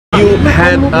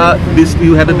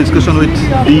you had a discussion with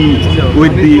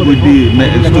the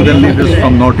student leaders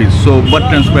from Northeast. So what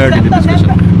transpired in the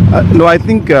discussion? No, I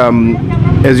think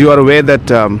as you are aware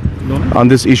that on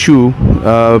this issue,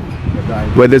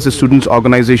 whether it's the students'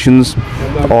 organizations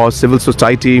or civil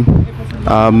society,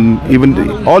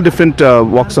 even all different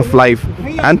walks of life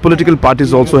and political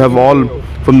parties also have all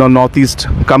from the Northeast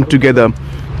come together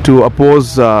to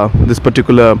oppose this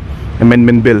particular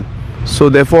amendment bill. So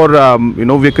therefore,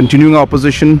 we are continuing our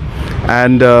opposition,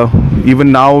 and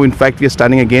even now, in fact, we are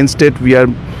standing against it. We are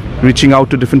reaching out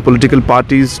to different political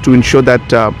parties to ensure that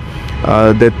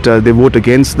they vote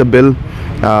against the bill.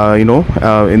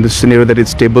 In the scenario that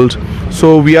it's tabled.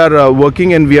 So we are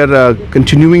working, and we are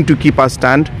continuing to keep our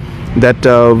stand that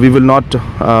we will not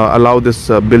allow this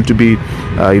bill to be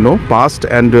passed,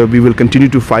 and we will continue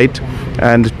to fight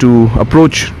and to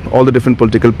approach all the different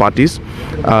political parties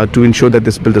to ensure that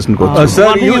this bill doesn't go through.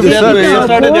 Sir,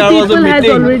 yesterday there was a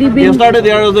meeting. Yesterday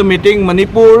there was a meeting.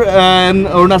 Manipur and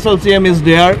Arunachal CM is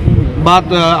there. But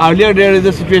earlier there is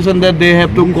a situation that they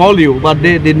have to call you, but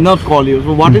they did not call you.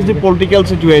 So what is the political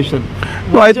situation?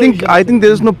 No, I think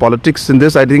there is no politics in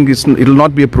this. I think it will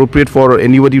not be appropriate for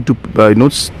anybody to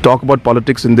talk about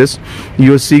politics in this.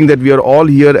 You are seeing that we are all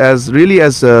here as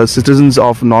citizens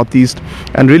of Northeast,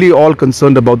 and really all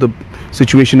concerned about the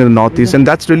situation in the Northeast, and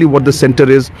that's really what the center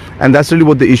is, and that's really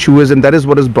what the issue is, and that is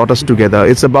what has brought us together.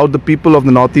 It's about the people of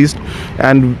the Northeast,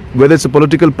 and whether it's a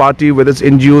political party, whether it's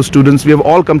NGOs, students, we have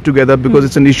all come together because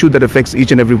it's an issue that affects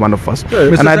each and every one of us.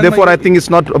 And therefore I think it's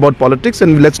not about politics,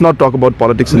 and let's not talk about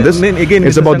politics in this. Again,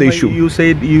 it's about the issue. You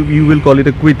said you will call it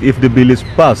a quit if the bill is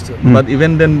passed, but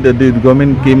even then the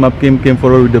government came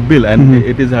forward with the bill, and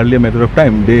it is hardly a matter of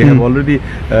time. They have already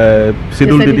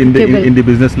scheduled it in the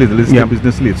business list, the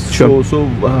business list. Sure. So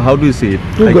how do you see it?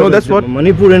 That's what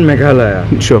Manipur and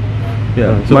Meghalaya. Sure.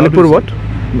 Yeah. So Manipur what?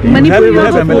 Manipur you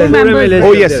have 4 members.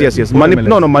 Oh yes.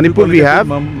 Manipur we have.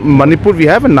 Manipur we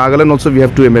have, and Nagaland also we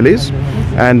have 2 MLAs,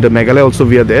 and Meghalaya also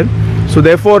we are there. So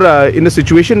therefore, in a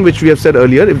situation which we have said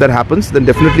earlier, if that happens, then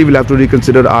definitely we'll have to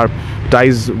reconsider our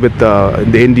ties with the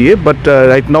NDA. But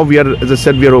right now, we are, as I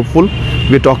said, we are hopeful.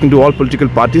 We are talking to all political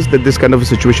parties that this kind of a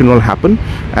situation will happen,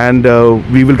 and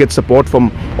we will get support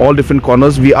from all different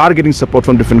corners. We are getting support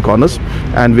from different corners,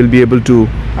 and we'll be able to.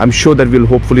 I'm sure that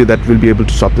we'll be able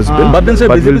to stop this bill. But then, sir,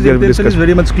 BJP's intention is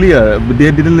very much clear.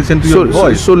 They didn't listen to your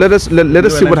voice. So let us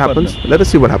see what happens. Let us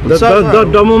see what happens.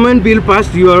 The moment bill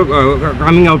passed, you are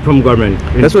coming out from government.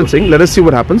 That's what I'm saying. Let us see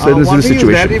what happens in this situation.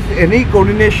 Is that if any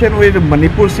coordination with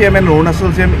Manipur CM and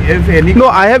Arunachal CM, if any? No,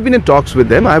 I have been in talks with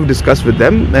them. I have discussed with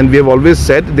them, and we have always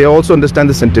said they also understand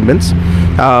the sentiments.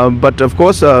 But of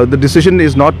course, the decision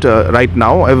is not right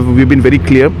now. We've been very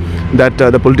clear that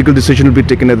the political decision will be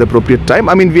taken at the appropriate time.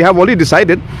 I mean, we have already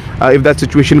decided if that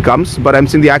situation comes, but I'm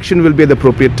saying the action will be at the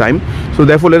appropriate time. So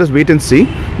therefore, let us wait and see.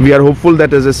 We are hopeful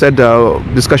that, as I said,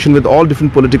 discussion with all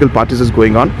different political parties is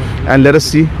going on, and let us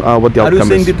see what the outcome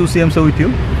is. Are you saying the 2 CMs are with you?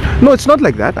 No, it's not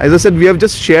like that. As I said, we have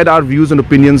just shared our views and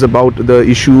opinions about the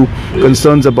issue,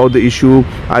 concerns about the issue.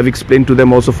 I've explained to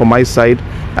them also from my side,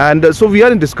 and so we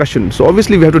are in discussion. So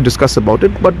obviously we have to discuss about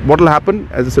it, but what will happen,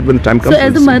 as I said, when the time comes. So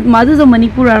as the mothers of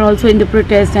Manipur are also in the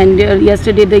protest, and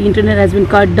yesterday the internet has been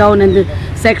cut down, and the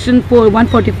section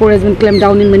 144 has been clamped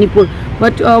down in Manipur.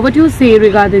 But what do you say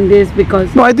regarding this?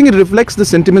 Because no, I think it reflects the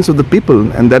sentiments of the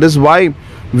people, and that is why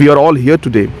we are all here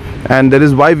today, and that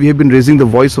is why we have been raising the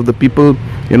voice of the people,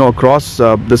 across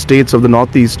the states of the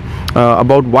Northeast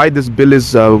about why this bill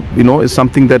is, is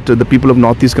something that the people of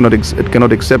Northeast cannot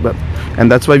accept, and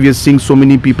that's why we are seeing so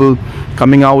many people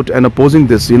coming out and opposing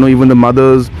this. Even the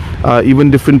mothers,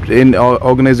 even different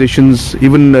organizations,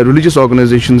 even religious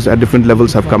organizations at different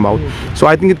levels have come out. So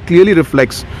I think it clearly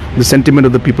reflects the sentiment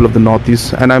of the people of the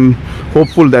Northeast, and I'm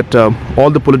hopeful that all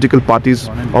the political parties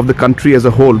of the country as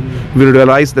a whole will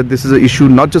realize that this is an issue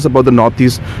not just about the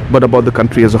Northeast but about the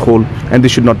country as a whole, and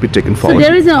this should not be taken forward. So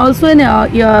there is also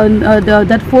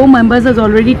that 4 members has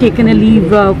already taken a leave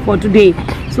for today.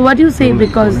 So what do you say?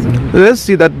 Because let's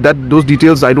see that those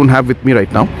details I don't have with me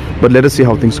right now, but let us see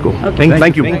how things go. Okay.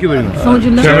 Thank you. Thank you very much. So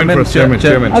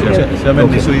Chairman.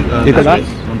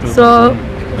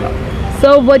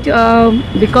 So what?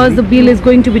 Because the bill is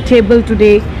going to be tabled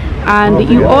today, and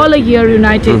you all are here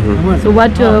united. So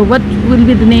what will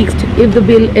be the next if the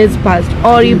bill is passed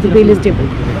or if the bill is tabled?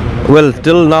 Well,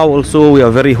 till now also we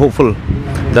are very hopeful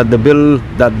that the bill,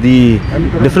 that the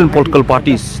different political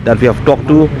parties that we have talked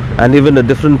to, and even the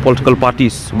different political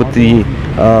parties with the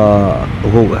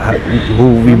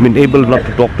who we've been able not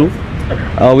to talk to,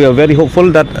 we are very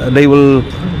hopeful that they will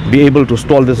be able to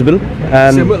stall this bill.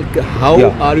 And how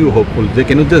are you hopeful?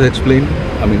 Can you just explain?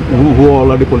 I mean, who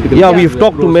all are the political yeah, parties? we've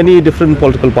talked to many different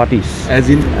political parties. As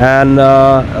in? And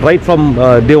right from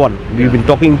day one, we've been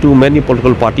talking to many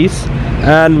political parties,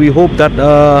 and we hope that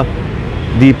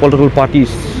the political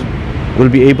parties will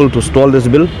be able to stall this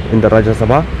bill in the Rajya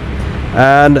Sabha.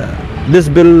 And this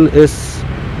bill is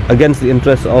against the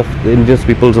interests of the indigenous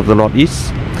peoples of the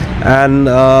Northeast. And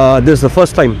this is the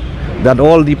first time that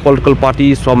all the political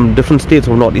parties from different states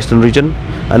of Northeastern region,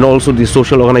 and also the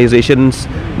social organizations,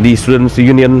 the students'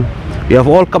 union, we have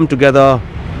all come together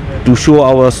to show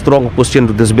our strong opposition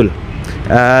to this bill.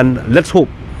 And let's hope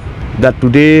that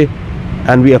today,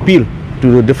 and we appeal to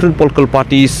the different political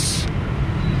parties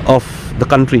of the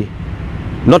country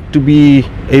not to be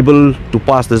able to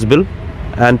pass this bill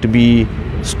and to be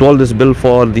stall this bill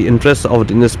for the interests of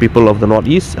the indigenous people of the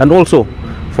Northeast, and also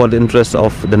for the interests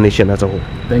of the nation as a whole.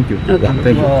 Thank you. Okay. Yeah,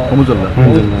 thank you.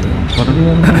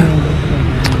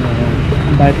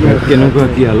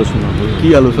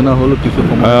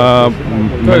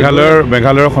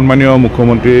 মেঘালয়ৰ সন্মানীয়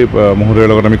মুখ্যমন্ত্ৰী মহোদয়ৰ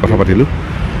লগত আমি কথা পাতিলোঁ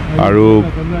আৰু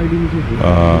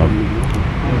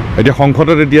এতিয়া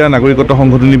সংসদত এতিয়া নাগৰিকত্ব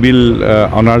সংশোধনী বিল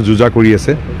অনাৰ যোজা কৰি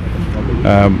আছে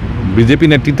বিজেপি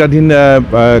নেতৃত্বাধীন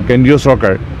কেন্দ্ৰীয়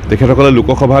চৰকাৰ তেখেতসকলে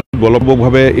লোকসভাত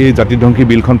বলবৎভাৱে এই জাতিধ্বংসী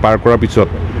বিলখন পাৰ কৰাৰ পিছত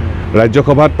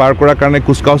ৰাজ্যসভাত পাৰ কৰাৰ কাৰণে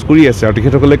কুচকাউচ কৰি আছে আৰু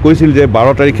তেখেতসকলে কৈছিল যে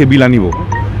 12 তাৰিখে বিল আনিব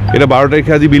এটা 12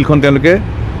 তাৰিখে আজি বিলখন তেওঁলোকে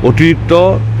অতিৰিক্ত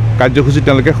কাৰ্যসূচী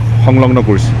তেওঁলোকে সংলগ্ন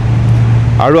কৰিছে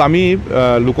আৰু আমি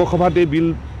লোকসভাত এই বিল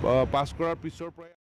পাছ কৰাৰ পিছৰ পৰা